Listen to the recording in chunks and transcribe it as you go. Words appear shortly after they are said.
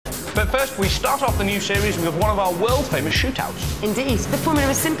But first, we start off the new series with one of our world-famous shootouts. Indeed. The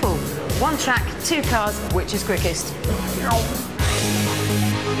formula is simple. One track, two cars, which is quickest?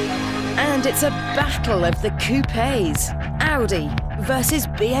 And it's a battle of the coupes. Audi versus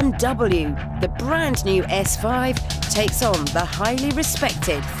BMW. The brand new S5 takes on the highly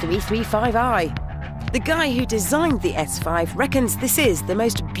respected 335i. The guy who designed the S5 reckons this is the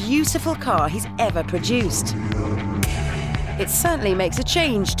most beautiful car he's ever produced. It certainly makes a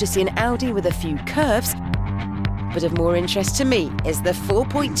change to see an Audi with a few curves, but of more interest to me is the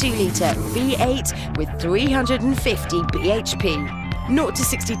 4.2-litre V8 with 350 bhp. 0 to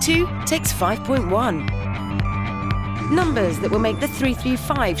 62 takes 5.1. Numbers that will make the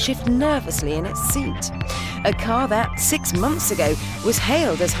 335 shift nervously in its seat. A car that, 6 months ago, was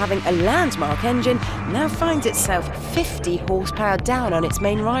hailed as having a landmark engine now finds itself 50 horsepower down on its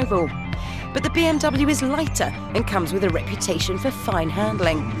main rival. But the BMW is lighter and comes with a reputation for fine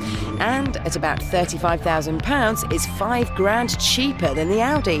handling. And at about £35,000 is £5,000 cheaper than the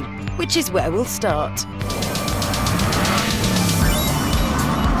Audi, which is where we'll start.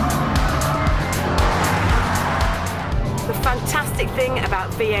 The fantastic thing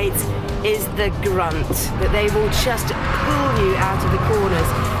about V8s is the grunt, that they will just pull you out of the corners,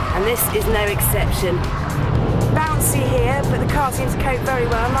 and this is no exception. Bouncy here, but the car seems to cope very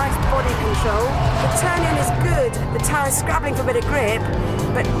well. Nice body control. The turn-in is good. The tyre's scrabbling for a bit of grip,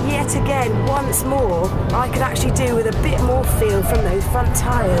 but yet again, once more, I could actually do with a bit more feel from those front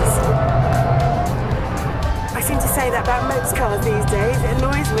tyres. I seem to say that about most cars these days. It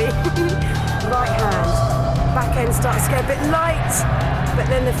annoys me. Right hand. Back end starts to go a bit light, but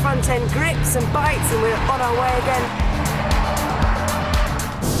then the front end grips and bites and we're on our way again.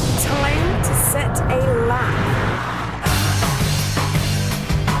 Time to set a lap.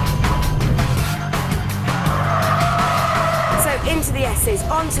 So into the S's,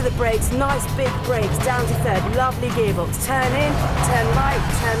 onto the brakes, nice big brakes, down to third, lovely gearbox. Turn in, turn right,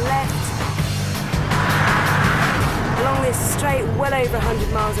 turn left. Along this straight, well over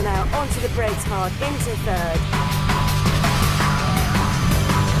 100 miles an hour, onto the brakes hard, into third.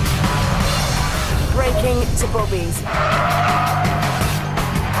 Braking to bobbies.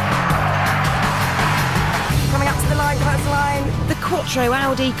 Coming up to the line, come up to the line. The Quattro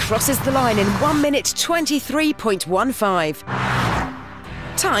Audi crosses the line in 1 minute 23.15.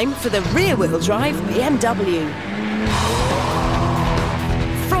 Time for the rear-wheel drive BMW.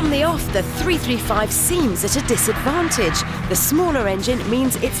 From the off, the 335 seems at a disadvantage. The smaller engine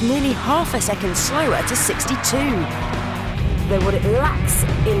means it's nearly half a second slower to 62. Though what it lacks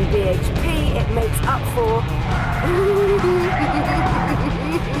in bhp, it makes up for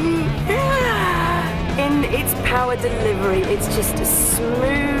in its power delivery. It's just a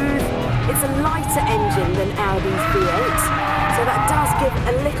smooth. It's a lighter engine than Audi's V8, so that does give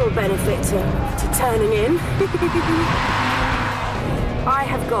a little benefit to turning in. I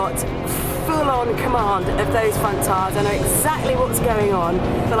have got full-on command of those front tyres. I know exactly what's going on,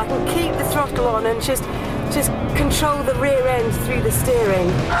 but I can keep the throttle on and just control the rear end through the steering.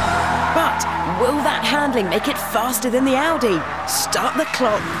 But will that handling make it faster than the Audi? Start the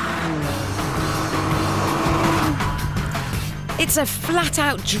clock. It's a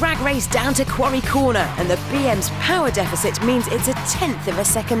flat-out drag race down to Quarry Corner, and the BM's power deficit means it's 1/10 of a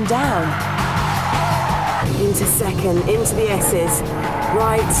second down. Into second, into the S's.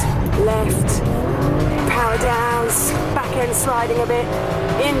 Right, left, power down, back end sliding a bit,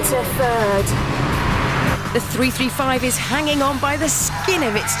 into third. The 335 is hanging on by the skin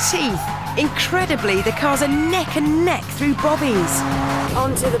of its teeth. Incredibly, the cars are neck and neck through bobbies.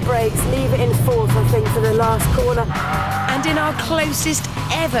 Onto the brakes, leave it in fourth, I think, for the last corner. And in our closest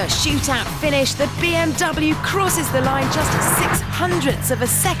ever shootout finish, the BMW crosses the line just 0.06 of a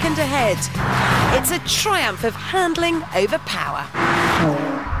second ahead. It's a triumph of handling over power.